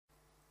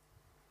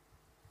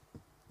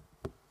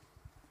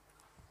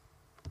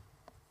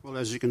Well,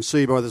 as you can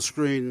see by the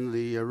screen,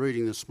 the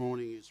reading this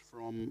morning is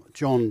from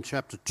John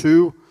chapter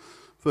 2,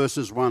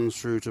 verses 1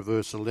 through to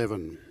verse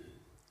 11.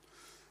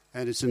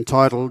 And it's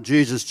entitled,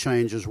 Jesus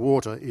Changes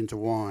Water into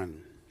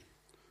Wine.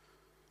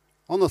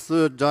 On the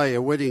third day,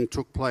 a wedding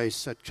took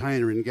place at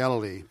Cana in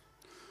Galilee.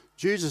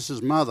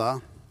 Jesus'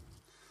 mother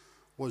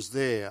was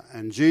there,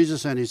 and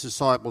Jesus and his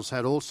disciples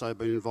had also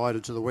been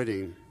invited to the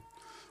wedding.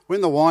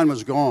 When the wine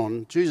was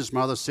gone, Jesus'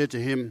 mother said to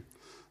him,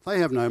 "They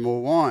have no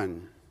more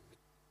wine."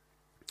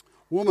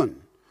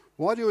 "Woman,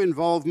 why do you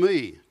involve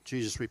me?"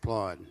 Jesus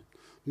replied.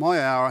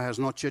 "My hour has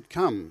not yet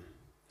come."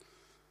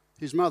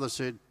 His mother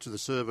said to the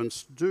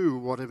servants, "Do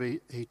whatever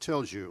he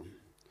tells you."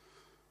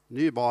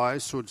 Nearby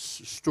stood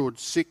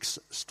 6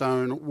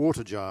 stone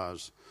water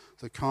jars,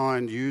 the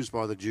kind used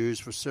by the Jews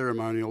for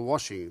ceremonial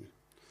washing,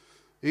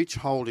 each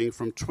holding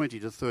from 20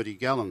 to 30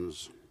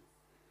 gallons.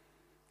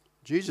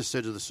 Jesus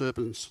said to the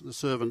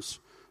servants,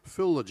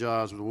 "Fill the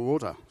jars with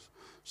water."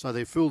 So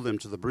they filled them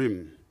to the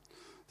brim.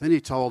 Then he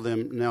told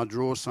them, "Now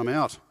draw some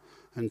out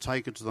and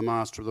take it to the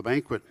master of the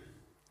banquet."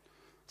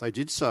 They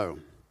did so,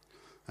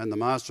 and the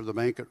master of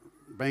the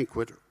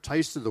banquet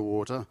tasted the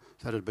water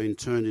that had been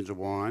turned into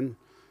wine.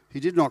 He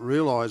did not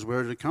realize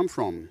where it had come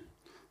from,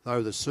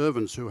 though the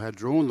servants who had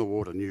drawn the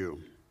water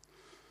knew.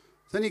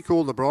 Then he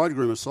called the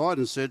bridegroom aside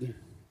and said,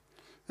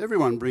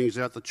 "Everyone brings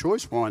out the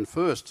choice wine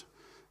first,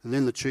 and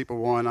then the cheaper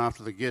wine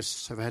after the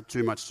guests have had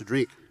too much to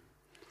drink.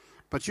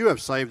 But you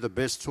have saved the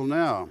best till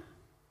now."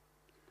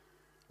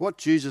 What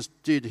Jesus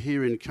did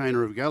here in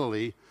Cana of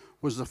Galilee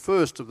was the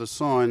first of the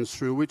signs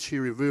through which he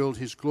revealed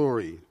his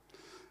glory,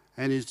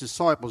 and his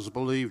disciples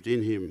believed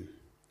in him.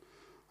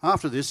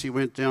 After this, he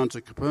went down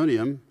to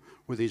Capernaum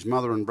with his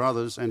mother and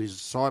brothers and his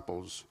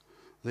disciples.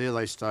 There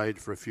they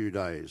stayed for a few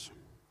days.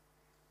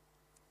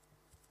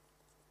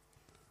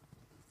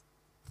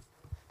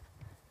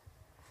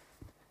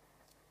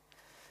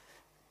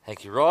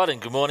 Thank you, Rod, and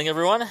good morning,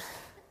 everyone.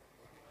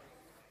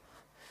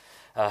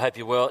 I hope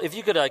you're well. If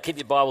you could keep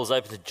your Bibles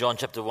open to John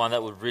chapter 1,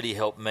 that would really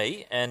help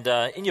me. And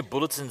in your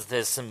bulletins,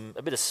 there's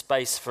a bit of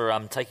space for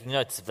taking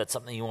notes if that's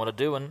something you want to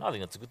do, and I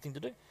think that's a good thing to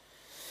do.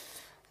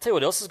 I'll tell you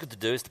what else is good to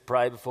do is to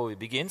pray before we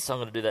begin, so I'm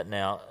going to do that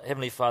now.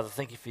 Heavenly Father,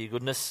 thank you for your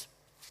goodness.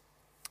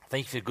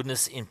 Thank you for your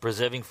goodness in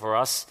preserving for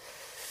us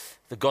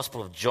the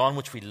Gospel of John,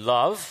 which we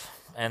love.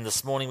 And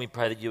this morning we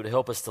pray that you would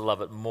help us to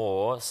love it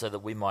more so that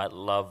we might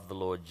love the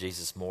Lord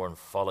Jesus more and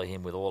follow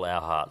him with all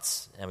our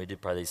hearts. And we do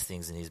pray these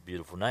things in his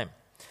beautiful name.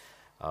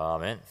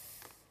 Amen.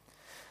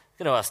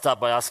 I'm going to start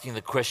by asking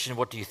the question,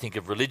 what do you think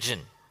of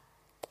religion?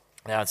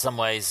 Now, in some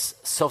ways,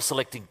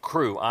 self-selecting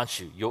crew, aren't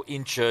you? You're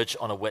in church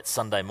on a wet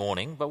Sunday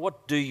morning, but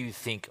what do you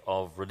think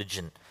of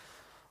religion?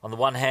 On the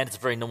one hand, it's a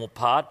very normal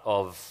part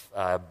of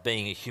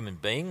being a human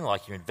being,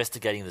 like you're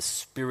investigating the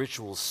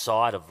spiritual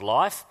side of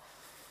life.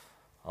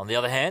 On the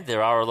other hand,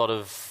 there are a lot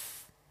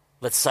of,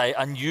 let's say,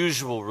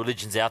 unusual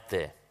religions out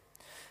there.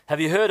 Have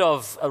you heard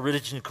of a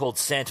religion called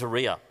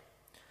Santeria?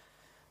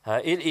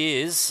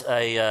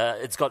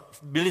 It's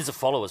got millions of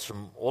followers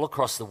from all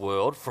across the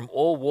world, from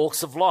all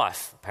walks of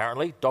life,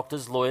 apparently.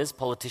 Doctors, lawyers,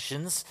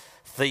 politicians,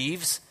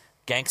 thieves,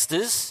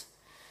 gangsters.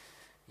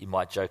 You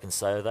might joke and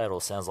say that all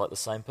sounds like the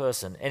same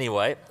person.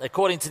 Anyway,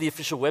 according to the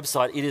official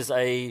website, it is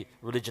a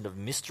religion of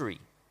mystery,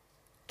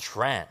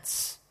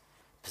 trance,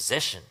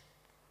 possession,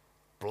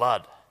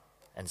 blood,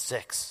 and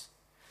sex.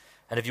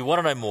 And if you want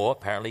to know more,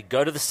 apparently,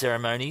 go to the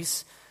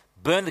ceremonies,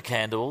 burn the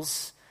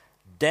candles,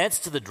 dance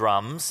to the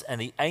drums, and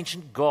the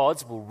ancient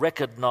gods will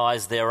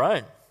recognize their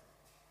own.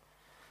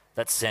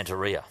 That's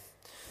Santeria.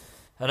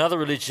 Another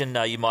religion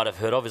you might have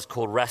heard of is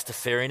called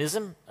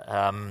Rastafarianism,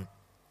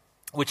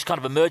 which kind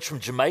of emerged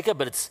from Jamaica,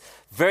 but it's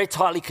very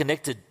tightly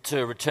connected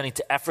to returning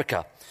to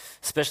Africa,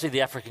 especially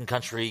the African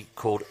country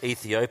called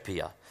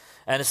Ethiopia.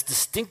 And it's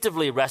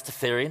distinctively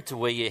Rastafarian to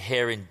wear your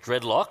hair in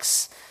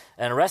dreadlocks,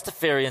 and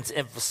Rastafarians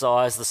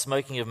emphasize the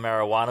smoking of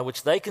marijuana,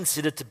 which they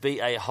consider to be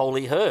a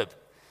holy herb.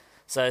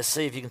 So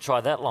see if you can try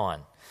that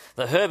line.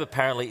 The herb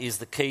apparently is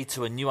the key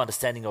to a new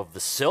understanding of the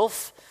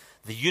self,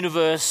 the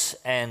universe,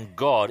 and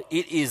God.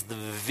 It is the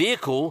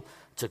vehicle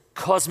to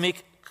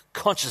cosmic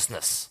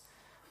consciousness,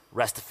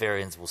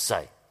 Rastafarians will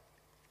say.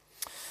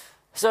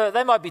 So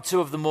they might be two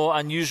of the more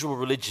unusual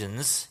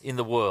religions in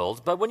the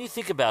world, but when you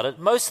think about it,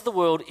 most of the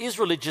world is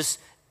religious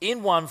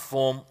in one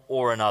form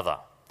or another.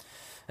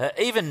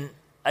 Even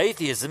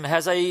atheism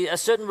has a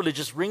certain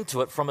religious ring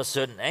to it from a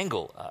certain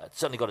angle. It's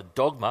certainly got a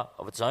dogma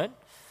of its own.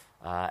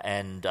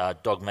 And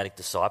dogmatic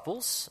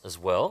disciples as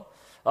well.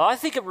 I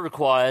think it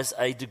requires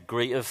a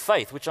degree of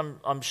faith, which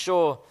I'm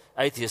sure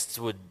atheists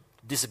would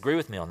disagree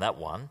with me on that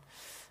one.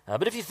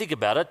 But if you think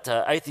about it,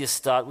 atheists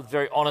start with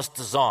very honest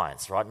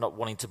designs, right? Not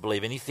wanting to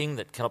believe anything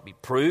that cannot be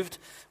proved,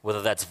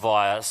 whether that's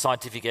via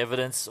scientific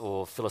evidence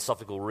or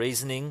philosophical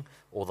reasoning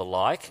or the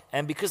like.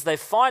 And because they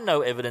find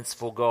no evidence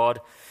for God,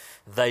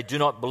 they do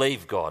not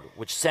believe God,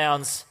 which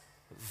sounds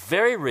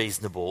very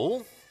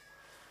reasonable,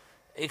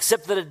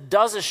 except that it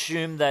does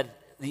assume that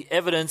the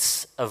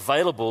evidence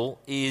available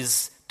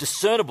is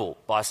discernible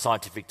by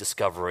scientific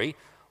discovery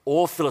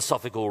or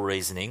philosophical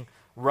reasoning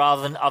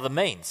rather than other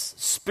means,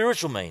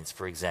 spiritual means,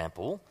 for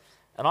example.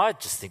 And I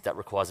just think that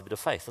requires a bit of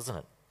faith, doesn't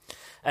it?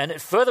 And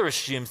it further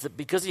assumes that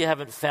because you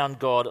haven't found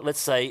God, let's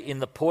say, in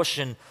the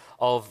portion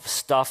of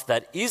stuff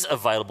that is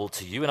available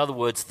to you, in other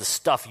words, the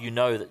stuff you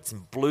know that's in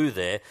blue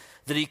there,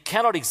 that he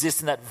cannot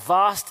exist in that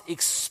vast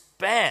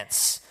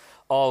expanse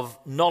of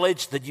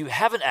knowledge that you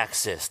haven't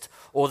accessed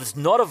or that's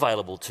not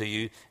available to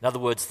you. In other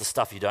words, the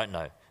stuff you don't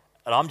know.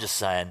 And I'm just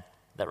saying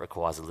that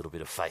requires a little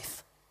bit of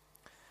faith.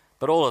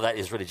 But all of that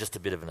is really just a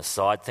bit of an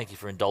aside. Thank you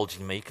for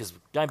indulging me, because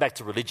going back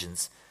to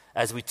religions,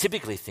 as we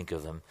typically think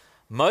of them,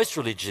 most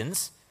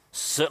religions,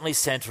 certainly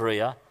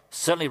Santeria,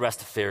 certainly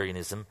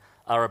Rastafarianism,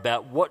 are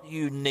about what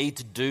you need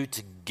to do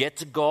to get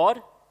to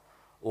God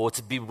or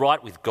to be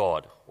right with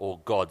God or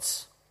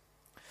gods.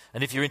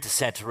 And if you're into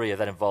Santeria,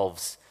 that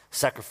involves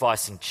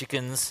sacrificing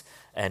chickens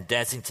and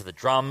dancing to the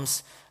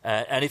drums.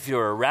 And if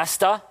you're a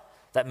Rasta,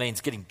 that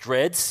means getting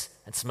dreads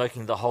and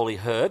smoking the holy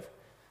herb.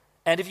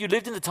 And if you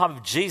lived in the time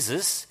of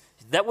Jesus,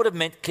 that would have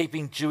meant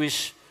keeping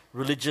Jewish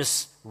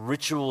religious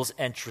rituals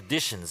and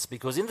traditions,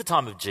 because in the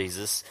time of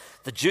Jesus,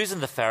 the Jews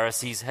and the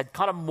Pharisees had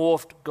kind of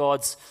morphed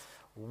God's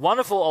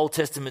wonderful Old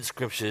Testament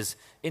scriptures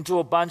into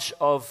a bunch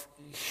of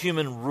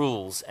human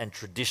rules and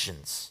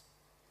traditions.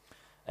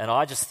 And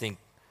I just think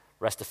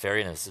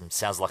Rastafarianism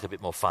sounds like a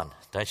bit more fun,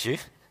 don't you?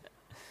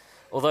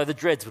 Although the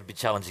dreads would be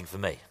challenging for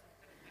me.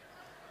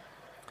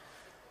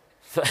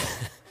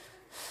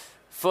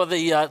 For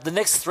the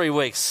next 3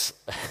 weeks...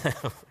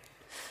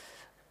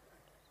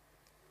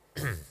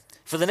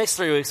 For the next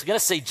 3 weeks, we're going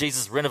to see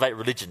Jesus renovate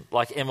religion,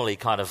 like Emily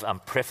kind of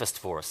prefaced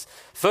for us.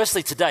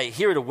 Firstly, today,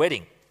 here at a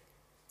wedding.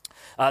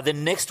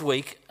 Then next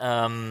week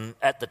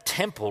at the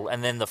temple,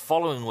 and then the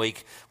following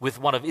week with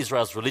one of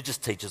Israel's religious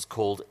teachers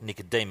called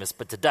Nicodemus.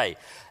 But today,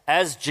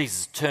 as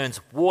Jesus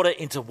turns water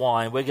into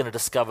wine, we're going to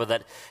discover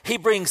that he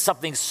brings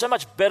something so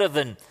much better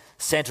than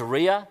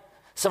Santeria,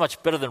 so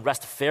much better than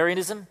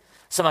Rastafarianism,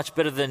 so much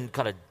better than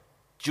kind of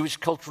Jewish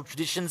cultural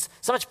traditions,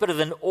 so much better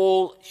than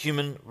all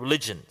human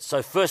religion.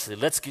 So firstly,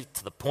 let's get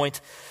to the point.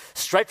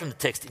 Straight from the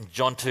text in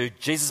John 2,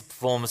 Jesus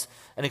performs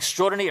an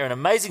extraordinary and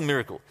amazing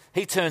miracle.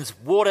 He turns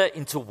water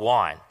into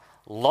wine,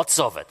 lots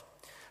of it.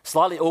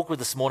 Slightly awkward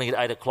this morning at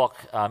 8 o'clock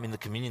in the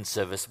communion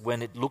service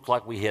when it looked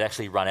like we had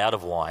actually run out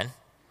of wine.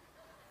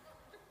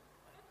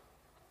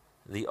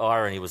 The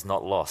irony was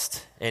not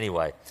lost.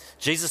 Anyway,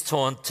 Jesus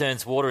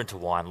turns water into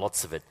wine,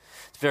 lots of it.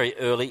 It's very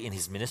early in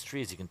his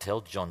ministry, as you can tell,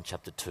 John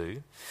chapter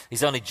 2.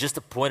 He's only just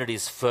appointed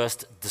his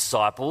first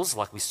disciples,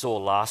 like we saw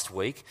last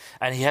week,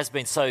 and he has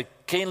been so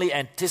keenly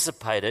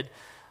anticipated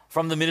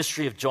from the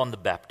ministry of John the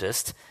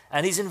Baptist,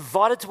 and he's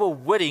invited to a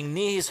wedding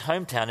near his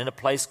hometown in a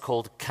place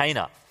called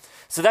Cana.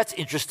 So that's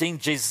interesting.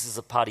 Jesus is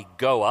a party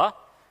goer,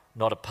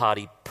 not a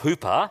party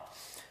pooper.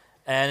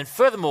 And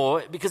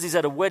furthermore, because he's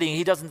at a wedding,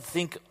 he doesn't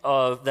think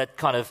of that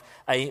kind of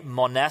a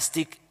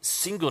monastic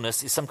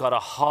singleness is some kind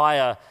of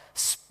higher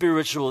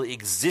spiritual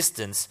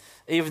existence,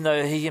 even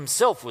though he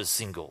himself was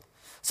single.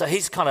 So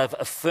he's kind of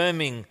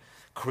affirming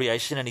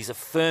creation and he's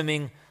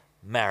affirming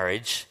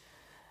marriage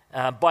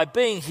by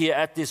being here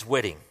at this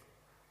wedding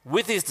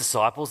with his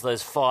disciples,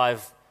 those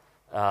 5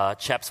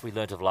 chaps we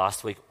learnt of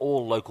last week,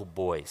 all local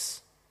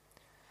boys.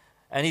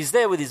 And he's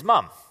there with his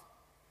mum.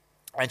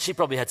 And she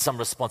probably had some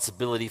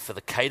responsibility for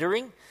the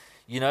catering,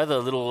 you know, the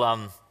little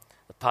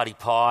the party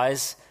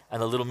pies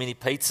and the little mini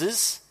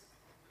pizzas.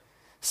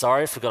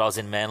 Sorry, I forgot I was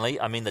in Manly.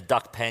 I mean the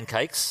duck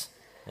pancakes.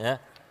 Yeah.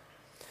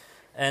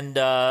 And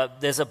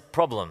there's a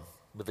problem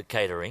with the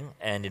catering.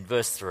 And in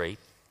verse 3,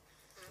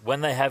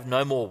 when they have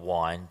no more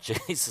wine,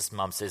 Jesus'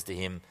 mum says to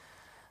him,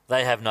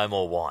 they have no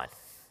more wine.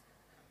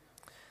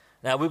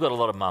 Now, we've got a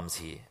lot of mums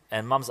here.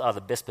 And mums are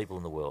the best people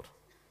in the world.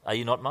 Are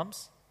you not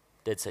mums?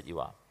 Dead set you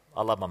are.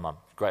 I love my mum,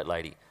 great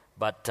lady.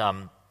 But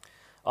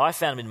I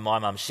found in my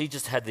mum, she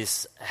just had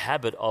this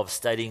habit of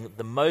stating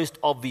the most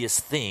obvious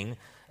thing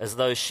as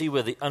though she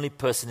were the only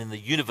person in the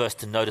universe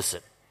to notice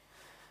it.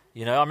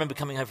 You know, I remember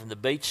coming home from the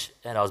beach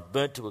and I was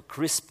burnt to a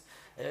crisp.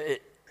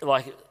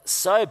 Like,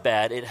 so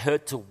bad it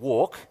hurt to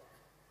walk.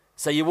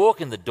 So you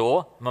walk in the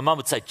door, my mum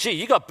would say, gee,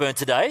 you got burnt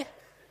today.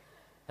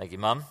 Thank you,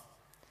 mum.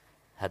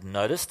 Hadn't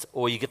noticed.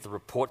 Or you get the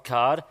report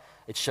card.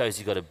 It shows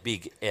you got a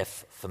big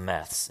F for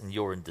maths and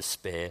you're in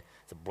despair.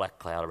 A black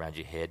cloud around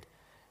your head.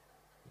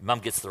 Mum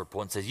gets the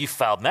report and says, you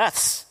failed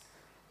maths.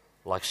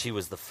 Like she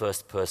was the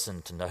first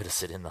person to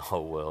notice it in the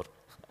whole world.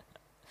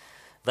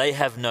 They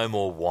have no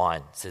more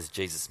wine, says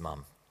Jesus'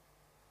 mum.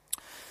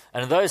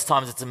 And in those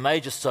times, it's a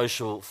major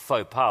social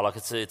faux pas. Like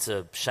it's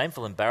a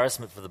shameful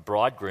embarrassment for the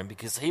bridegroom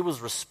because he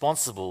was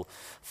responsible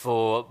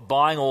for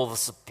buying all the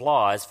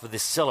supplies for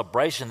this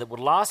celebration that would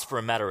last for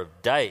a matter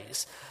of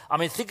days. I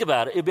mean, think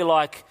about it. It'd be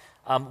like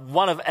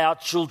one of our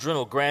children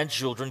or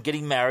grandchildren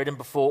getting married, and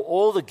before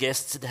all the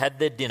guests had had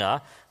their dinner,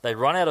 they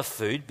run out of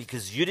food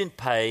because you didn't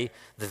pay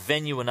the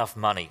venue enough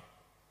money.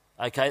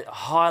 Okay,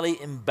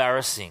 highly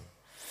embarrassing.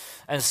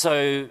 And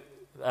so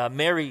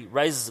Mary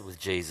raises it with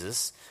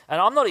Jesus, and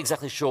I'm not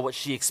exactly sure what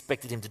she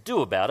expected him to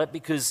do about it,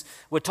 because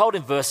we're told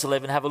in verse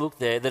 11, have a look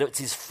there, that it's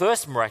his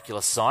first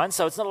miraculous sign,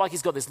 so it's not like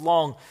he's got this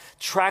long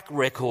track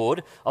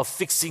record of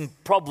fixing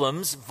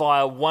problems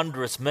via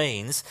wondrous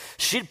means.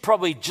 She'd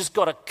probably just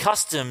got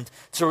accustomed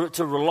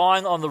to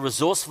relying on the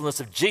resourcefulness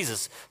of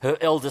Jesus, her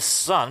eldest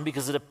son,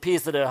 because it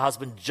appears that her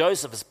husband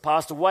Joseph has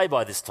passed away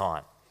by this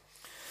time.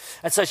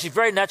 And so she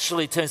very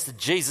naturally turns to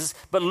Jesus,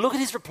 but look at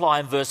his reply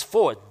in verse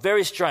 4. It's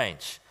very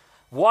strange.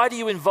 Why do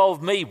you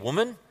involve me,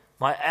 woman?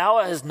 My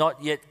hour has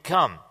not yet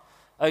come.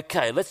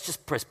 Okay, let's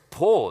just press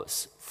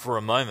pause for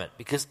a moment,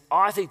 because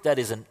I think that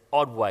is an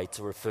odd way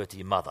to refer to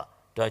your mother,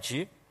 don't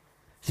you?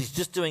 She's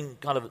just doing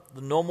kind of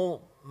the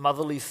normal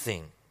motherly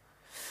thing.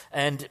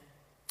 And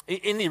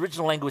in the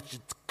original language,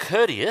 it's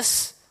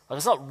courteous, like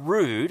it's not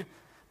rude,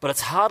 but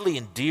it's hardly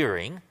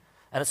endearing,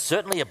 and it's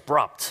certainly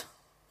abrupt.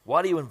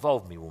 Why do you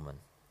involve me, woman?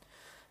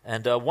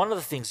 And one of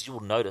the things you'll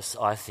notice,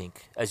 I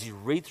think, as you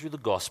read through the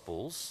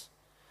Gospels,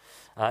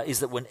 is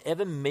that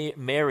whenever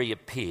Mary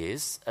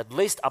appears, at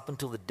least up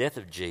until the death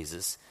of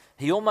Jesus,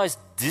 he almost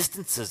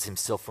distances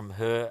himself from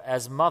her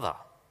as mother.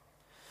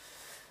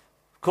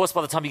 Of course,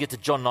 by the time you get to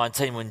John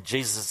 19, when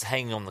Jesus is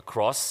hanging on the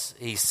cross,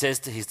 he says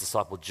to his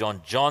disciple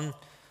John, John,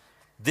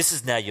 this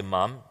is now your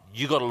mum,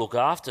 you got to look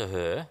after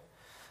her.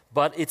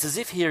 But it's as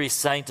if here he's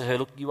saying to her,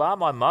 look, you are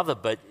my mother,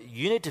 but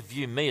you need to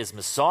view me as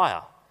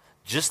Messiah,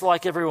 just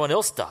like everyone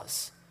else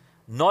does,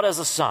 not as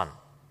a son.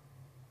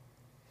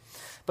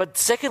 But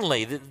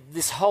secondly,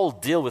 this whole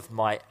deal with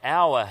my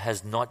hour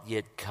has not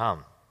yet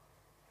come.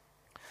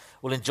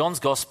 Well, in John's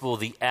Gospel,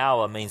 the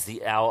hour means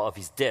the hour of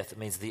his death. It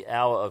means the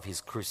hour of his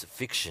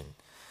crucifixion.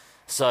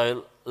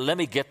 So let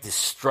me get this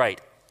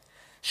straight.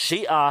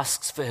 She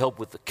asks for help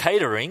with the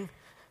catering.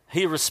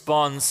 He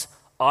responds,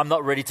 I'm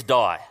not ready to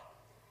die.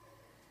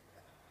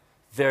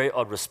 Very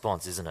odd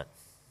response, isn't it?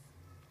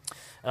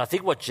 And I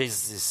think what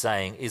Jesus is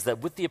saying is that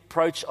with the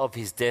approach of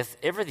his death,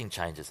 everything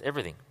changes,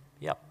 everything,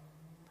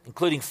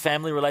 including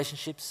family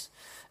relationships.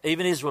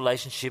 Even his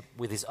relationship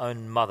with his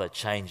own mother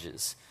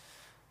changes.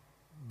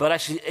 But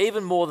actually,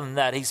 even more than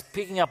that, he's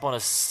picking up on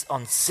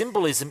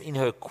symbolism in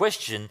her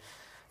question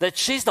that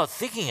she's not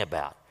thinking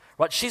about.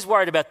 Right? She's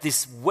worried about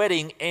this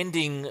wedding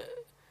ending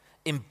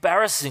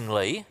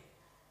embarrassingly,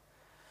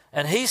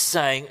 and he's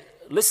saying,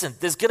 listen,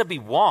 there's going to be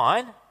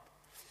wine,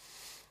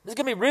 there's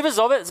going to be rivers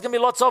of it, there's going to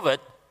be lots of it.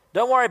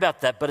 Don't worry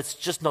about that, but it's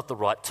just not the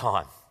right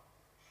time.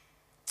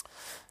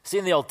 See,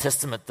 in the Old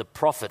Testament, the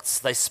prophets,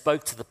 they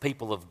spoke to the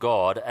people of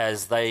God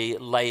as they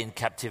lay in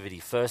captivity,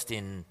 first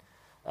in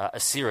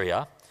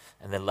Assyria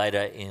and then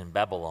later in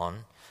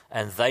Babylon.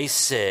 And they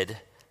said,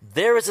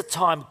 there is a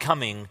time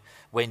coming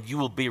when you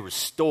will be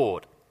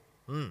restored.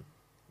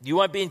 You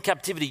won't be in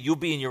captivity, you'll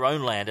be in your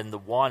own land, and the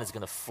wine is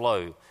going to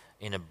flow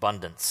in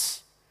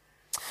abundance.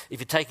 If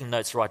you're taking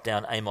notes, write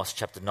down Amos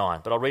chapter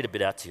 9, but I'll read a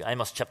bit out to you.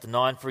 Amos chapter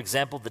 9, for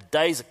example, the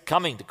days are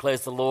coming,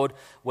 declares the Lord,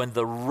 when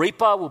the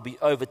reaper will be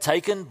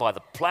overtaken by the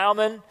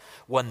plowman,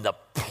 when the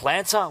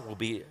planter will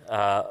be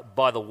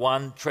by the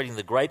one treading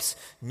the grapes.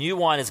 New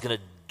wine is going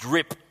to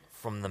drip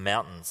from the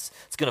mountains.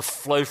 It's going to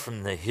flow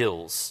from the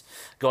hills.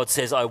 God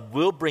says, I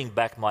will bring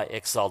back my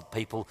exiled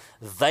people.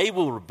 They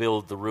will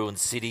rebuild the ruined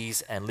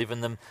cities and live in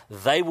them.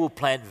 They will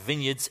plant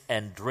vineyards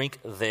and drink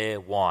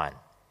their wine.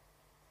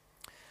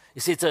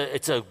 You see,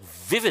 it's a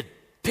vivid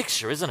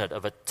picture, isn't it,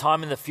 of a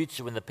time in the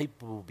future when the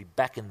people will be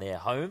back in their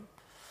home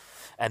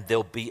and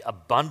there'll be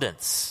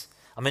abundance.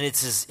 I mean,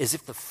 it's as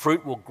if the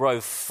fruit will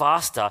grow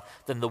faster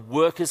than the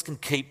workers can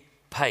keep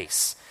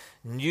pace.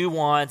 New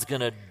wine's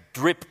going to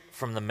drip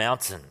from the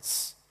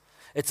mountains.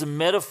 It's a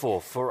metaphor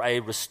for a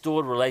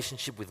restored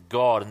relationship with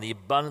God and the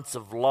abundance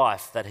of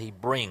life that he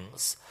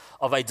brings,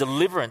 of a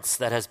deliverance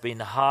that has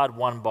been hard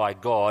won by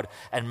God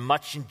and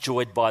much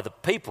enjoyed by the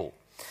people.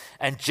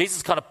 And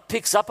Jesus kind of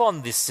picks up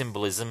on this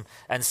symbolism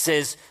and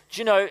says,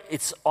 do you know,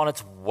 it's on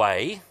its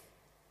way.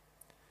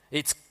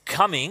 It's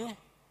coming.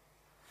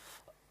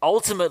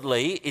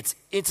 Ultimately, it's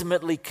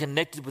intimately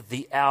connected with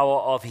the hour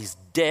of his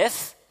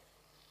death,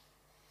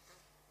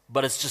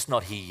 but it's just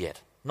not here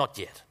yet. Not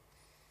yet.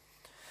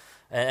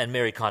 And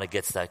Mary kind of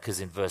gets that,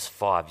 because in verse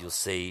 5 you'll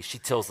see she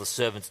tells the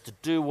servants to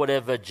do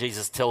whatever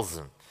Jesus tells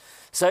them.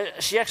 So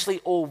she actually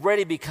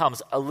already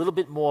becomes a little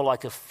bit more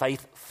like a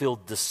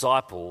faith-filled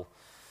disciple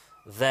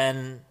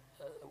than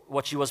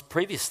what she was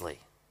previously,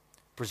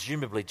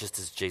 presumably just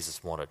as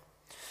Jesus wanted.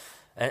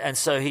 And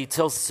so he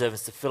tells the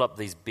servants to fill up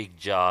these big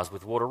jars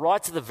with water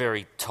right to the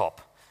very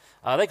top.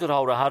 They could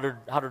hold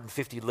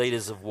 150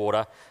 litres of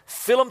water,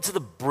 fill them to the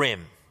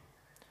brim.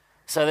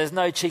 So there's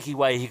no cheeky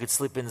way he could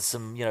slip in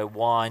some,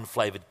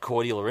 wine-flavoured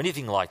cordial or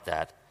anything like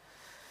that.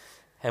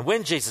 And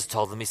when Jesus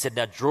told them, he said,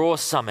 now draw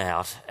some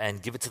out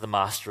and give it to the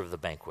master of the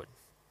banquet.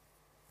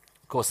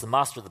 Of course, the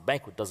master of the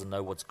banquet doesn't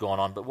know what's gone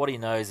on, but what he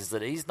knows is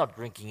that he's not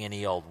drinking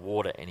any old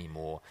water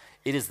anymore.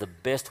 It is the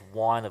best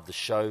wine of the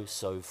show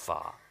so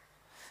far.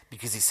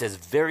 Because he says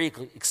very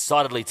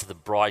excitedly to the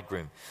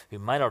bridegroom, who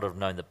may not have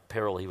known the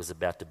peril he was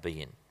about to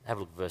be in. Have a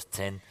look at verse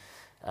 10.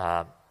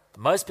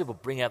 Most people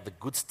bring out the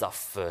good stuff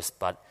first,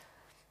 but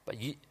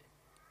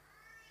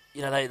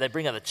But they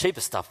bring out the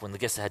cheaper stuff when the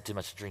guests have had too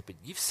much to drink, but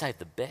you've saved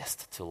the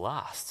best till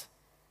last.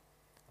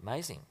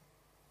 Amazing.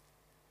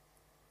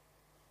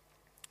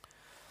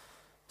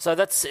 So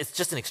it's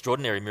just an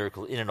extraordinary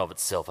miracle in and of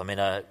itself. I mean,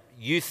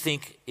 you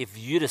think if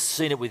you'd have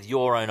seen it with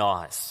your own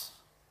eyes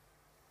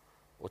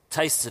or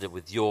tasted it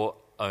with your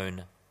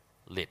own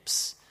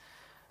lips.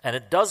 And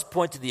it does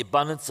point to the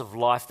abundance of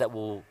life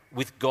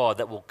with God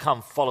that will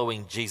come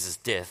following Jesus'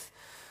 death.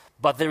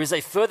 But there is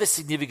a further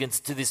significance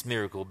to this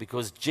miracle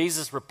because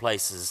Jesus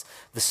replaces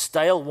the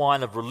stale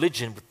wine of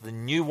religion with the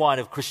new wine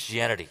of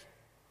Christianity.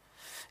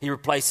 He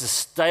replaces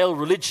stale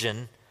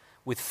religion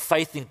with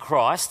faith in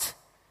Christ,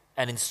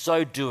 and in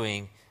so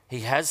doing, he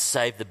has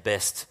saved the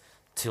best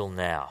till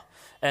now.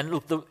 And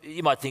look,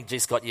 you might think, gee,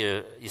 Scott,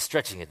 you're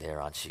stretching it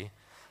there, aren't you?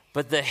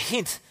 But the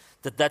hint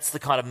that that's the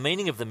kind of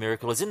meaning of the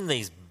miracle is in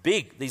these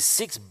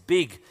 6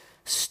 big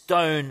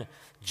stone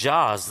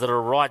jars that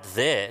are right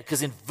there.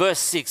 Because in verse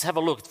 6, have a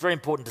look, it's very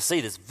important to see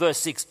this. Verse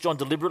 6, John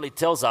deliberately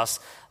tells us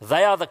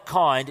they are the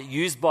kind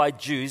used by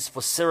Jews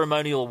for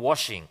ceremonial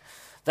washing.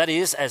 That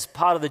is, as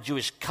part of the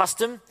Jewish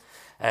custom,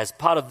 as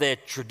part of their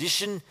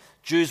tradition,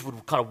 Jews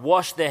would kind of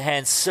wash their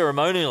hands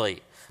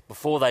ceremonially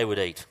before they would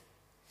eat.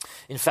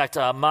 In fact,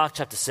 Mark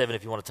chapter 7,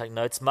 if you want to take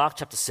notes, Mark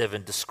chapter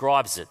 7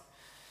 describes it.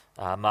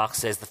 Mark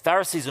says, the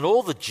Pharisees and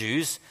all the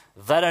Jews,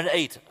 they don't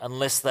eat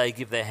unless they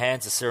give their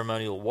hands a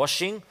ceremonial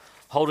washing,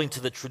 holding to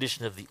the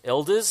tradition of the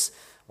elders.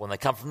 When they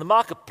come from the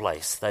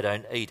marketplace, they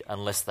don't eat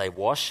unless they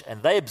wash,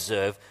 and they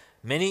observe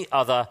many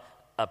other,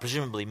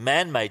 presumably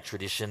man-made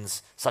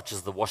traditions, such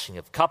as the washing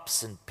of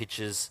cups and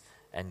pitchers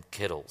and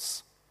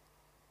kettles.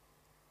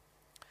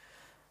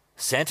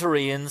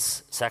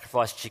 Santorians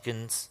sacrifice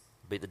chickens,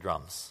 beat the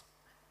drums.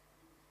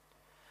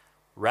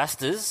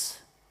 Rastas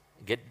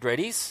get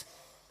dreadies,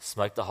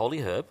 smoke the holy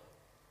herb.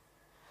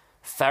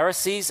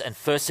 Pharisees and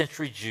first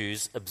century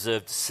Jews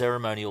observed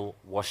ceremonial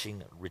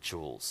washing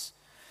rituals.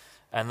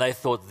 And they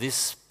thought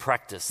this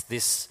practice,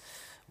 this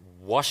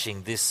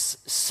washing, this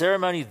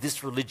ceremony,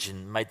 this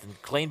religion made them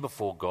clean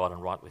before God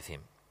and right with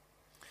him.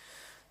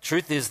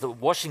 Truth is that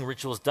washing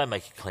rituals don't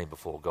make you clean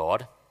before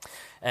God.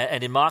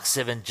 And in Mark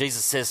 7,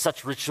 Jesus says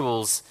such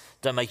rituals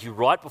don't make you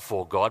right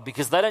before God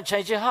because they don't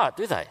change your heart,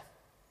 do they?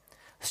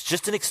 It's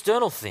just an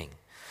external thing.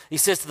 He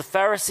says to the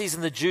Pharisees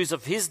and the Jews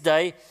of his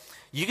day,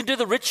 you can do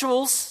the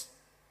rituals,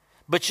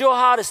 but your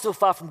heart is still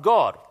far from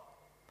God.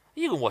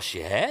 You can wash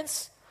your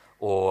hands,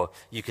 or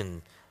you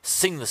can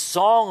sing the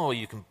song, or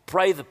you can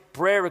pray the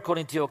prayer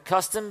according to your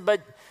custom,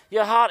 but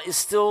your heart is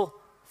still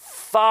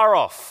far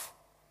off.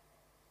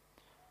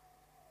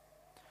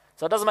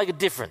 So it doesn't make a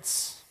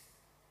difference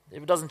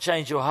if it doesn't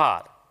change your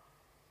heart.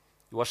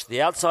 You wash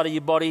the outside of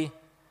your body,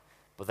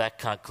 but that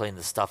can't clean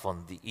the stuff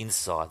on the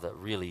inside that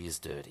really is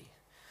dirty.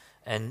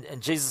 And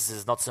Jesus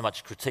is not so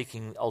much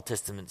critiquing Old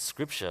Testament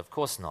scripture, of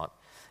course not,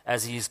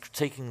 as he is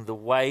critiquing the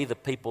way the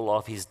people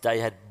of his day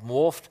had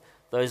morphed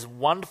those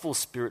wonderful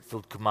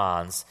spirit-filled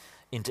commands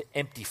into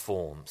empty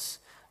forms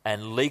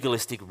and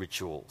legalistic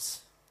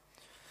rituals.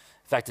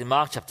 In fact, in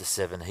Mark chapter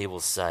 7, he will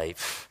say,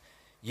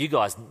 you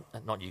guys,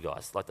 not you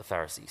guys, like the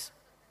Pharisees,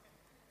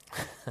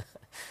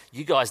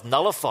 you guys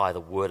nullify the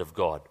word of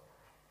God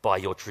by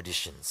your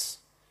traditions.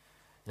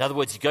 In other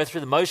words, you go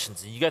through the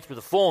motions and you go through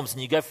the forms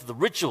and you go through the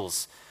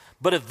rituals.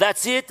 But if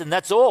that's it, then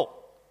that's all.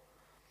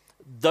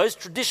 Those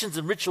traditions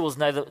and rituals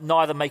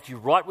neither make you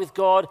right with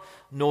God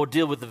nor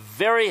deal with the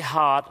very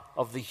heart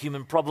of the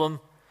human problem,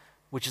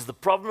 which is the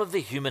problem of the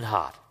human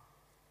heart.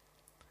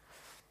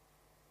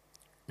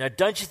 Now,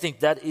 don't you think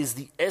that is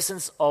the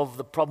essence of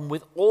the problem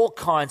with all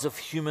kinds of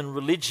human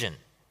religion?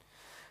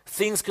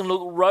 Things can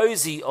look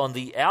rosy on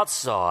the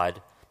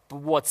outside, but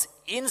what's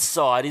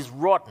inside is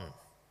rotten.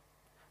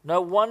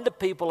 No wonder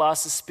people are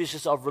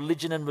suspicious of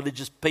religion and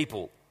religious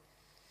people.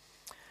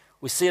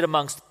 We see it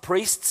amongst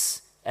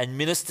priests and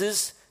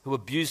ministers who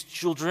abuse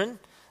children,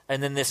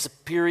 and then their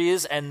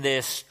superiors and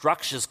their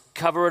structures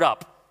cover it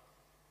up.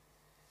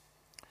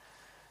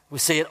 We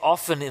see it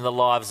often in the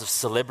lives of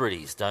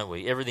celebrities, don't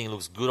we? Everything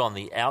looks good on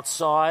the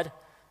outside,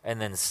 and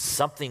then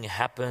something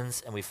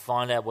happens and we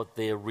find out what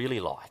they're really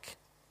like.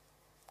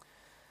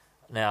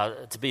 Now,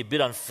 to be a bit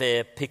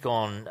unfair, pick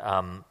on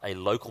a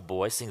local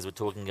boy, seeing as we're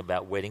talking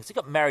about weddings. He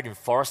got married in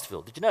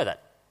Forestville. Did you know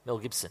that? Mel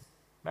Gibson,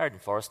 married in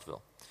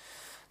Forestville.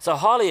 So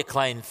highly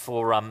acclaimed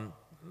for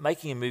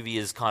making a movie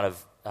as kind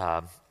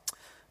of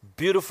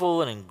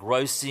beautiful and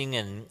engrossing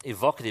and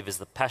evocative as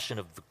The Passion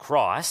of the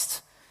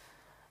Christ,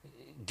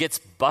 gets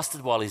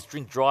busted while he's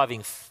drink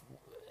driving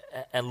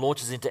and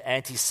launches into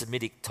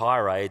anti-Semitic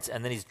tirades,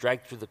 and then he's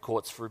dragged through the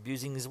courts for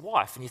abusing his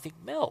wife. And you think,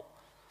 Mel,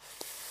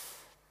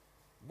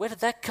 where did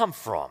that come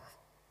from?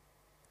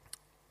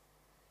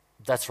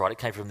 That's right, it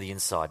came from the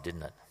inside,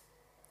 didn't it?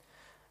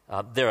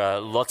 There are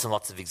lots and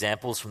lots of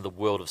examples from the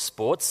world of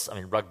sports. I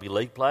mean, rugby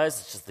league players,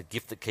 it's just the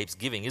gift that keeps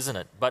giving, isn't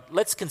it? But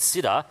let's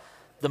consider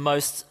the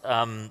most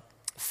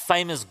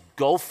famous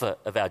golfer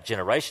of our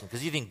generation,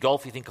 because you think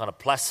golf, you think kind of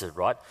placid,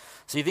 right?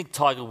 So you think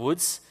Tiger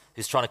Woods,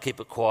 who's trying to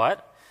keep it quiet,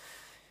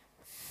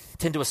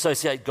 tend to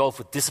associate golf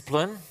with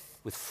discipline,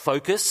 with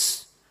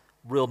focus,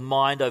 real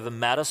mind over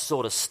matter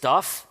sort of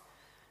stuff.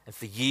 And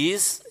for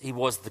years, he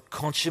was the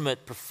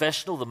consummate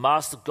professional, the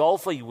master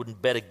golfer. You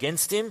wouldn't bet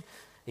against him.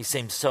 He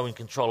seemed so in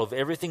control of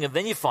everything. And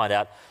then you find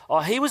out,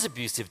 he was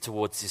abusive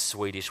towards his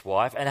Swedish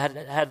wife and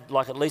had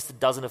like at least a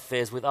dozen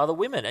affairs with other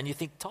women. And you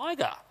think,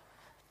 Tiger,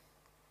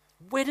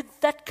 where did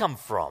that come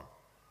from?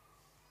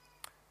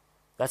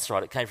 That's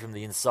right, it came from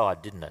the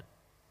inside, didn't it?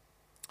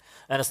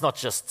 And it's not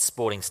just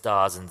sporting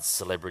stars and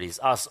celebrities.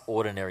 Us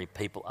ordinary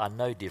people are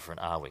no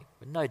different, are we?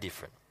 We're no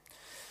different.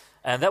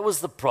 And that was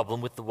the problem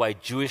with the way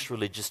Jewish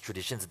religious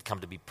traditions had come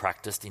to be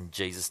practiced in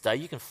Jesus' day.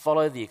 You can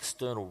follow the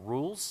external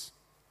rules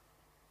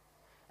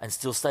and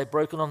still stay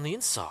broken on the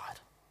inside.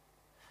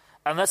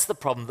 And that's the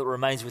problem that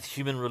remains with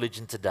human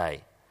religion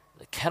today.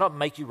 They cannot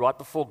make you right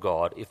before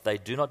God if they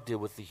do not deal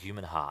with the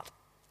human heart.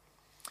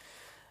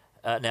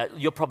 Now,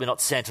 you're probably not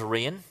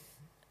Santorian,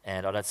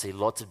 and I don't see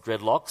lots of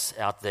dreadlocks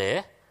out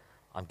there.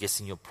 I'm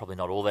guessing you're probably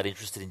not all that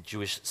interested in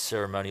Jewish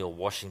ceremonial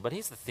washing. But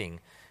here's the thing.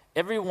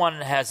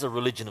 Everyone has a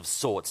religion of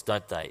sorts,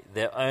 don't they?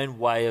 Their own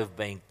way of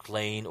being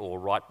clean or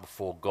right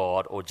before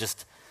God or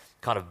just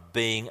kind of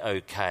being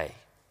okay.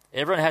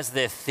 Everyone has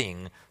their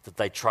thing that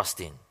they trust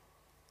in.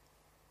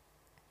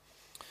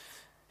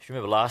 If you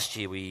remember last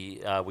year, we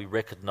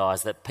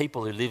recognised that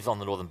people who live on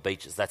the northern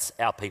beaches, that's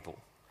our people,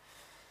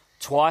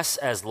 twice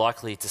as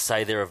likely to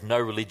say they're of no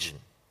religion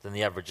than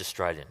the average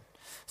Australian.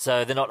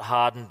 So they're not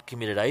hardened,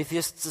 committed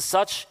atheists as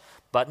such,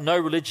 but no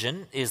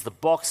religion is the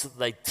box that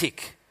they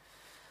tick.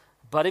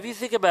 But if you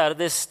think about it,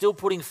 they're still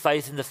putting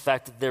faith in the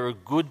fact that they're a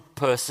good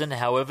person,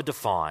 however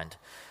defined.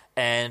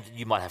 And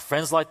you might have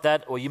friends like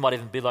that, or you might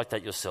even be like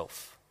that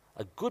yourself.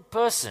 A good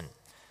person,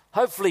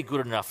 hopefully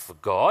good enough for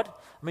God.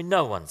 I mean,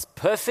 no one's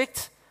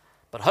perfect,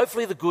 but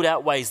hopefully the good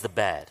outweighs the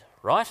bad,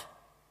 right?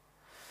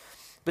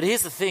 But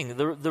here's the thing,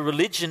 the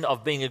religion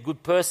of being a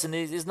good person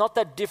is not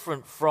that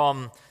different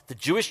from the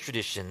Jewish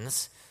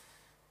traditions,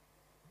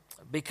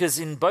 because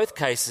in both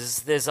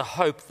cases there's a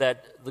hope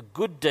that the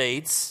good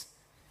deeds,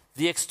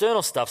 the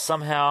external stuff,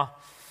 somehow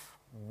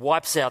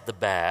wipes out the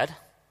bad,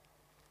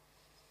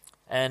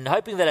 and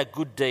hoping that our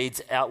good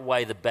deeds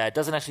outweigh the bad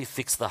doesn't actually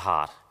fix the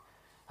heart.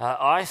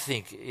 I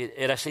think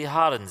it actually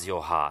hardens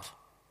your heart.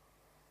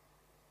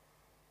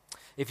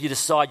 If you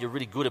decide you're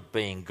really good at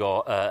being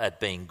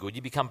good,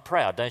 you become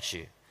proud, don't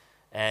you?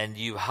 And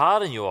you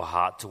harden your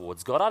heart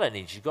towards God. I don't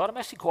need you, God. I'm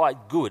actually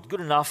quite good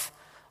enough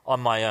on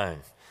my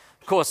own.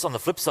 Of course, on the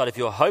flip side, if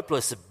you're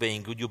hopeless at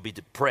being good, you'll be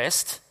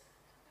depressed.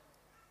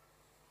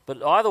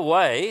 But either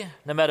way,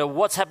 no matter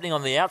what's happening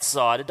on the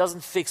outside, it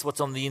doesn't fix what's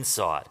on the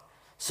inside. It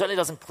certainly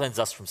doesn't cleanse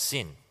us from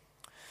sin.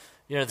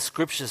 You know, the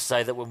scriptures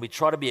say that when we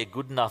try to be a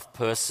good enough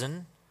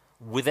person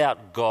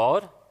without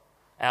God,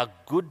 our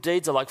good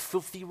deeds are like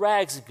filthy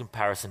rags in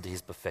comparison to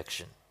his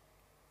perfection.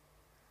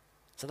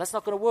 So that's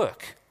not going to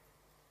work.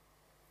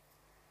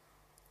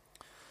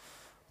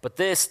 But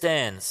there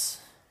stands,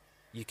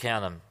 you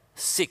count them,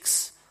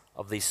 6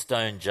 of these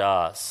stone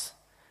jars,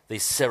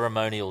 these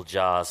ceremonial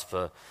jars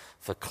for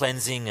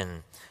cleansing,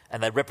 and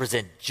they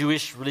represent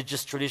Jewish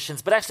religious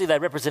traditions, but actually they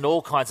represent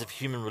all kinds of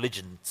human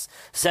religions.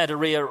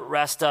 Santeria,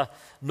 Rasta,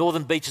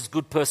 Northern Beaches,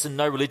 good person,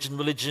 no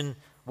religion,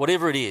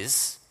 whatever it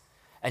is.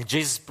 And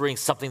Jesus brings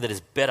something that is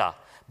better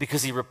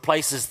because he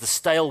replaces the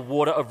stale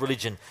water of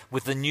religion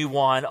with the new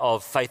wine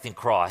of faith in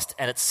Christ.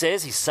 And it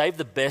says he saved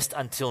the best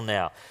until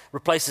now.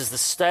 Replaces the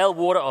stale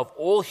water of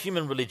all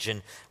human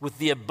religion with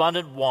the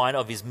abundant wine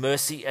of his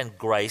mercy and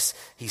grace.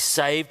 He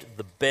saved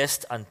the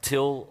best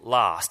until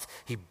last.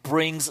 He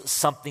brings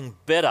something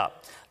better.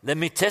 Let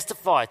me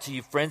testify to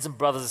you, friends and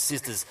brothers and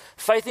sisters,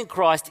 faith in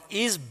Christ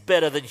is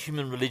better than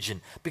human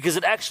religion because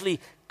it actually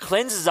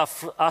cleanses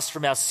us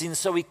from our sins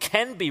so we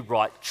can be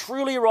right,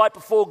 truly right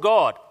before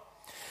God.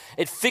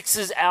 It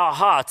fixes our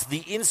hearts,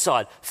 the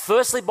inside,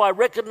 firstly by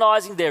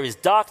recognizing there is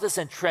darkness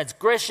and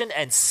transgression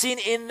and sin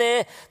in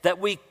there that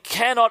we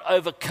cannot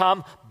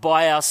overcome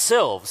by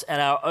ourselves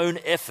and our own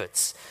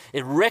efforts.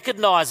 It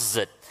recognizes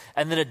it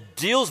and then it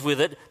deals with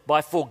it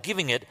by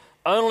forgiving it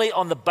only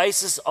on the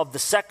basis of the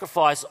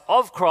sacrifice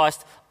of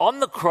Christ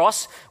on the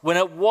cross when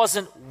it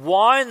wasn't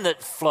wine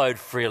that flowed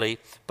freely,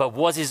 but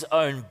was his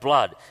own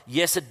blood.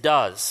 Yes, it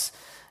does.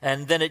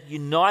 And then it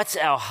unites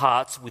our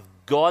hearts with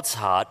God's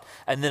heart,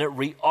 and then it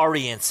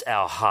reorients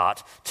our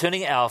heart,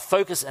 turning our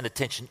focus and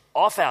attention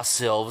off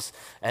ourselves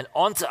and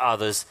onto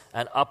others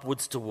and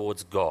upwards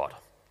towards God.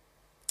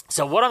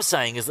 So what I'm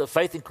saying is that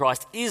faith in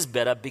Christ is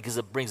better because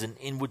it brings an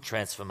inward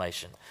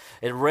transformation.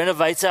 It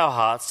renovates our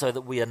hearts so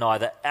that we are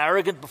neither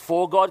arrogant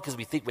before God because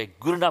we think we're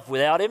good enough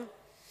without him,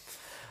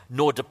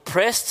 nor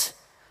depressed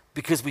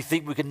because we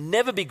think we can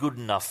never be good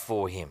enough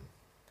for him.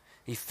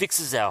 He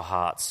fixes our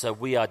hearts so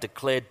we are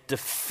declared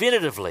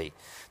definitively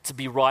to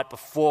be right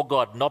before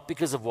God, not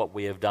because of what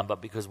we have done,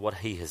 but because of what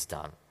he has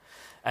done.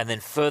 And then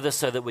further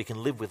so that we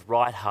can live with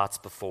right hearts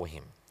before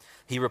him.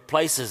 He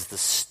replaces the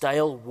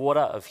stale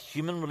water of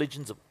human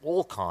religions of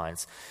all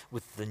kinds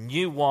with the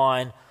new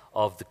wine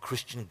of the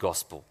Christian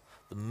gospel.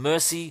 The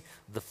mercy,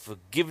 the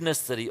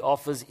forgiveness that he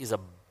offers is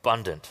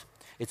abundant.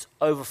 It's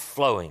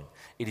overflowing.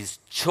 It is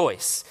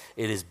choice.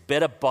 It is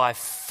better by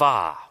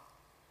far.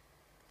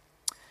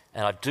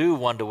 And I do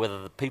wonder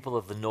whether the people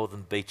of the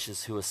Northern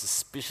Beaches who are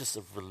suspicious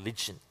of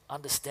religion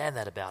understand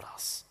that about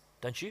us.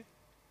 Don't you?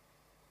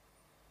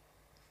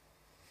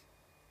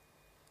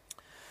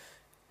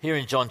 Here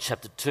in John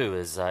chapter 2,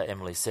 as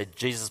Emily said,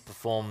 Jesus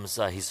performs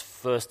his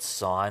first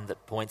sign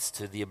that points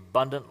to the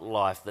abundant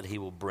life that he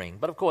will bring.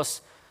 But of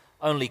course,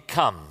 only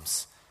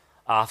comes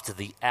after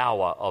the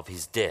hour of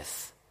his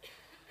death.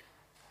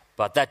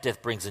 But that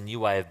death brings a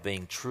new way of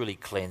being truly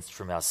cleansed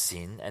from our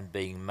sin and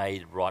being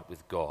made right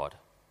with God.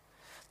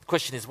 The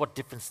question is, what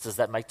difference does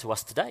that make to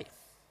us today?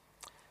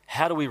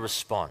 How do we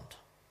respond?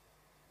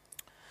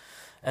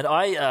 And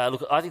I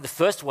think the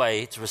first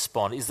way to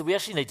respond is that we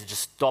actually need to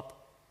just stop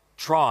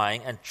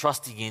trying and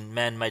trusting in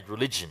man-made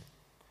religion.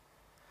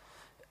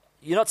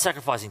 You're not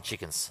sacrificing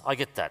chickens. I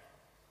get that.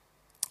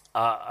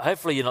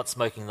 Hopefully you're not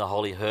smoking the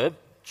holy herb,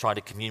 trying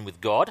to commune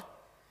with God.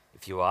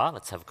 If you are,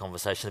 let's have a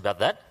conversation about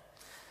that.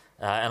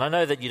 And I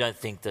know that you don't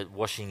think that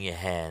washing your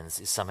hands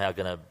is somehow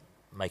going to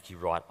make you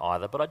right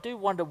either, but I do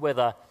wonder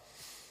whether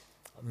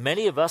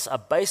many of us are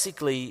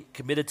basically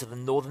committed to the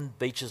Northern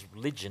Beaches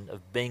religion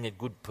of being a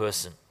good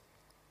person,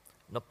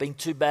 not being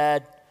too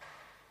bad,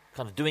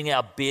 kind of doing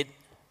our bit,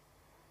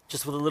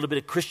 just with a little bit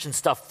of Christian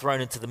stuff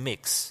thrown into the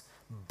mix.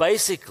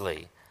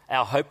 Basically,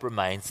 our hope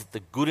remains that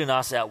the good in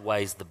us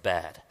outweighs the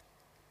bad.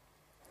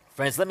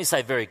 Friends, let me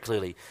say very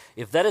clearly,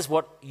 if that is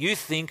what you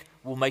think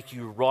will make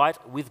you right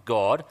with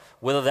God,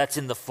 whether that's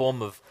in the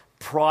form of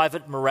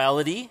private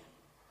morality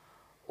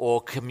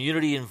or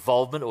community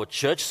involvement or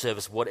church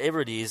service,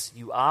 whatever it is,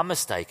 you are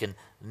mistaken.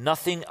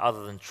 Nothing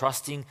other than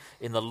trusting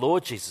in the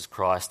Lord Jesus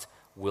Christ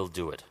will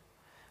do it.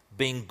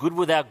 Being good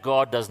without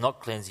God does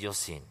not cleanse your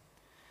sin.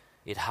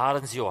 It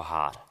hardens your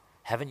heart.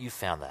 Haven't you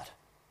found that?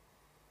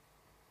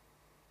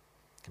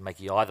 It can make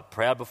you either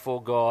proud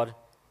before God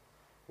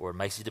or it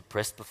makes you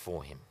depressed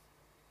before him.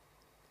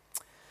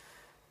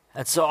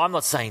 And so I'm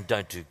not saying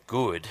don't do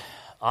good.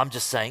 I'm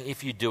just saying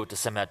if you do it to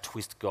somehow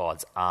twist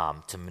God's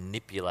arm, to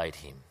manipulate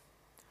him,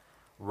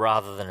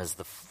 rather than as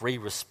the free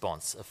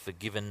response of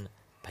forgiven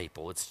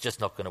people, it's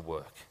just not going to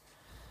work.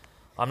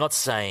 I'm not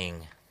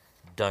saying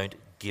don't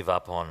give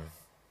up on.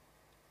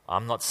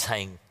 I'm not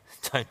saying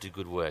don't do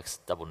good works.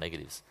 Double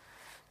negatives.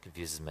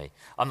 Confuses me.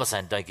 I'm not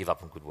saying don't give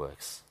up on good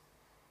works.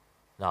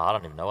 No, I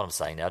don't even know what I'm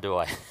saying now, do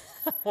I?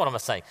 What am I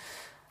saying?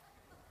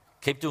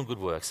 Keep doing good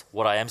works.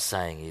 What I am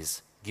saying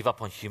is give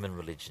up on human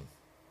religion,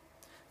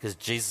 because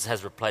Jesus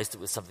has replaced it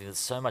with something that's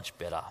so much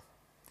better.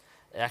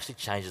 It actually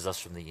changes us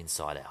from the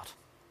inside out.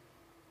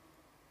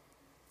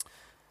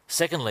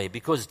 Secondly,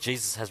 because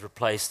Jesus has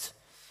replaced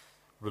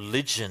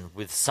religion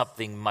with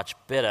something much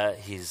better,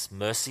 his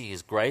mercy,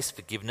 his grace,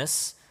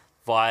 forgiveness,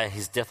 via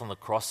his death on the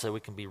cross so we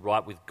can be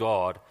right with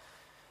God,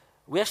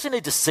 we actually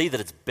need to see that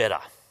it's better.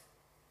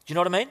 Do you know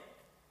what I mean?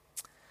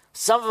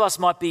 Some of us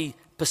might be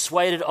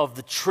persuaded of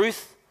the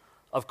truth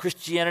of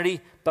Christianity,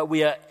 but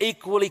we are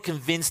equally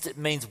convinced it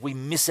means we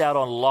miss out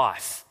on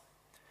life.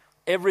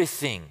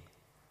 Everything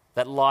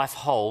that life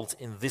holds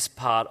in this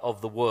part of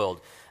the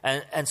world.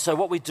 And so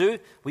what we do,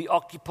 we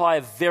occupy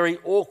a very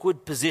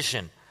awkward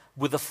position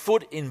with a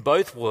foot in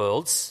both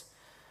worlds,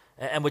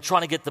 and we're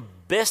trying to get the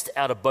best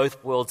out of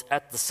both worlds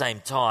at the same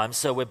time.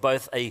 So we're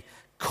both a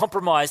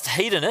compromised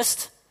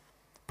hedonist,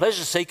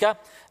 pleasure seeker,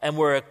 and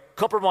we're a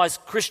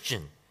compromised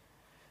Christian.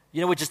 You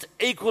know, we're just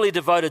equally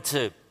devoted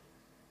to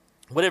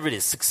whatever it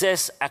is,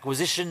 success,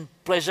 acquisition,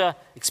 pleasure,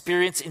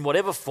 experience in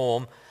whatever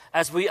form,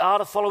 as we are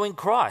to following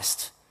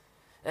Christ.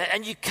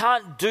 And you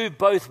can't do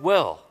both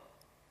well.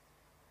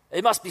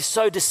 It must be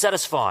so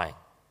dissatisfying.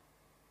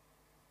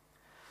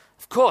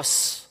 Of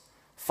course,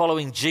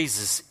 following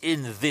Jesus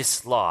in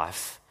this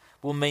life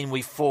will mean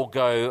we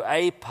forego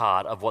a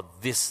part of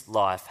what this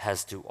life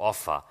has to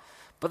offer.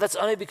 But that's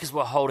only because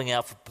we're holding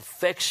out for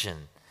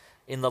perfection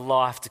in the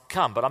life to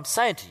come. But I'm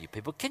saying to you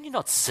people, can you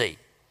not see?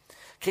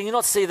 Can you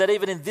not see that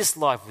even in this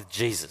life with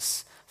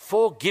Jesus,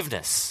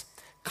 forgiveness,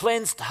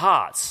 cleansed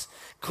hearts,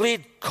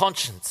 cleared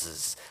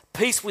consciences,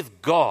 peace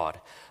with God,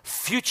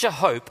 future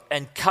hope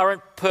and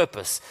current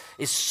purpose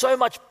is so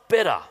much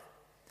better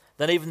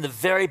than even the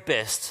very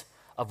best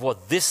of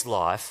what this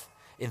life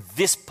in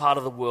this part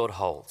of the world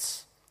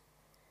holds.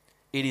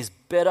 It is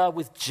better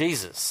with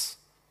Jesus.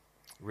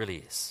 It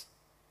really is.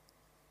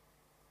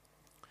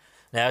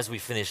 Now, as we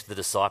finish the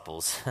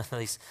disciples,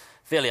 this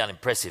fairly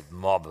unimpressive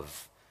mob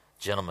of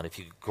gentlemen, if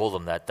you could call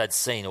them that, they'd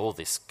seen all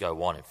this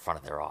go on in front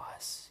of their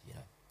eyes. You know,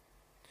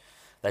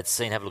 they'd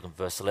seen, have a look in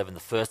verse 11, the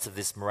first of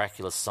this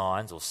miraculous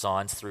signs, or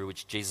signs through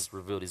which Jesus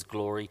revealed his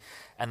glory,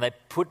 and they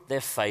put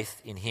their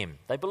faith in him.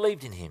 They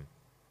believed in him.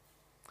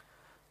 I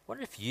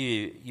wonder if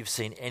you've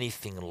seen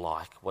anything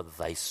like what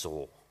they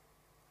saw.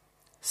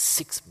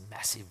 6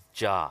 massive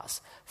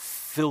jars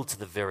filled to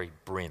the very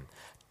brim,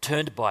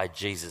 turned by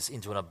Jesus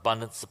into an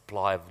abundant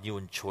supply of new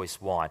and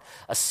choice wine.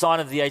 A sign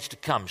of the age to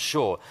come,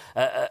 sure.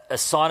 A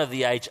sign of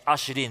the age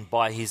ushered in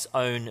by his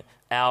own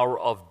hour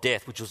of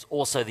death, which was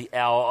also the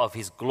hour of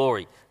his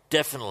glory.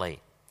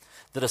 Definitely.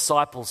 The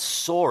disciples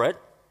saw it,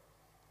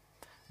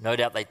 No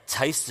doubt they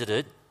tasted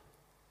it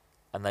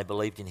and they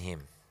believed in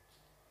him.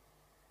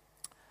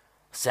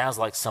 Sounds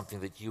like something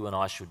that you and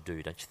I should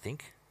do, don't you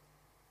think?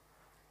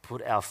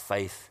 Put our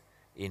faith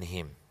in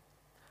him.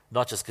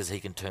 Not just because he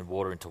can turn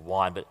water into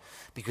wine, but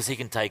because he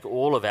can take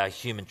all of our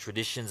human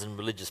traditions and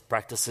religious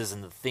practices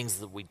and the things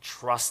that we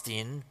trust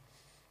in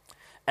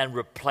and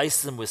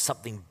replace them with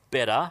something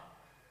better,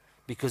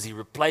 because he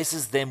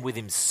replaces them with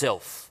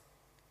himself,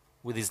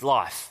 with his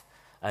life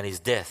and his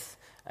death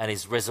and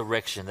his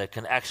resurrection that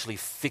can actually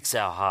fix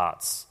our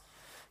hearts,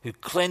 who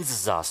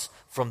cleanses us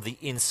from the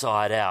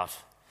inside out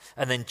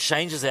and then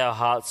changes our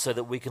hearts so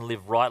that we can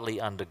live rightly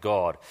under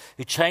God,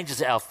 who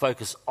changes our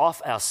focus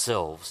off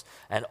ourselves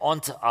and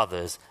onto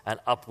others and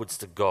upwards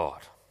to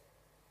God.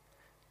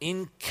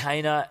 In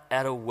Cana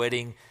at a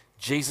wedding,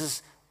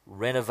 Jesus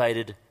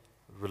renovated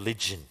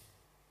religion.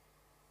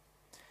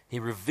 He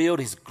revealed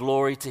his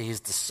glory to his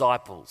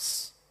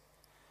disciples,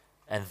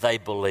 and they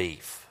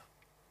believe.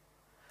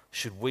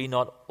 Should we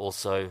not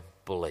also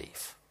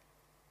believe?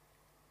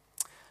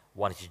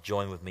 Why don't you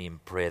join with me in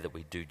prayer that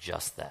we do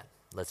just that?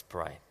 Let's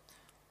pray.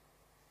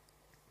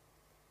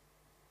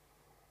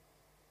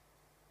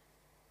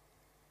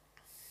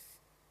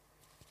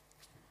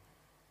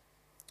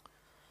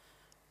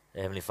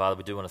 Heavenly Father,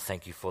 we do want to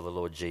thank you for the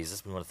Lord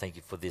Jesus. We want to thank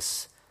you for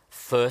this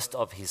first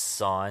of his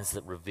signs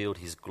that revealed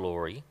his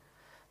glory,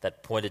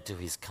 that pointed to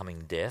his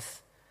coming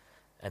death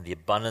and the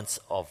abundance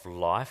of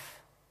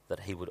life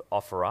that he would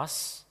offer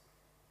us.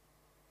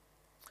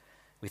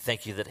 We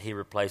thank you that he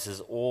replaces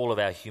all of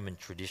our human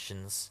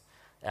traditions,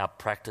 our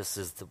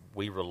practices that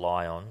we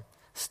rely on,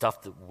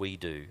 stuff that we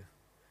do,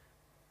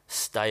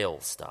 stale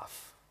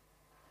stuff,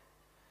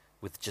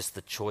 with just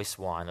the choice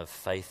wine of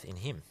faith in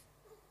him.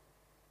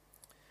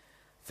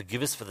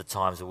 Forgive us for the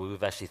times where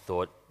we've actually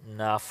thought,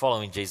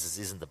 following Jesus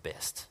isn't the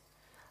best.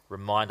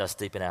 Remind us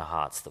deep in our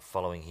hearts that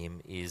following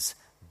him is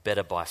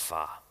better by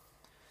far.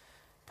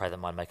 Pray that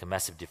might make a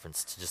massive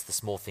difference to just the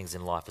small things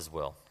in life as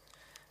well.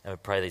 And we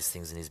pray these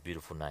things in his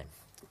beautiful name.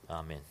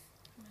 Amen.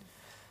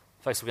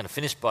 Folks, we're going to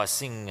finish by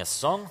singing a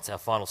song. It's our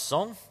final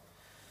song.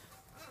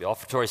 The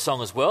offertory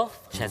song as well.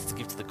 Chance to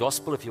give to the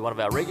gospel if you're one of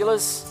our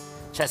regulars.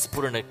 Chance to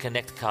put in a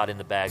connect card in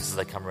the bags as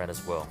they come around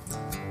as well.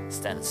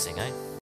 Stand and sing, eh?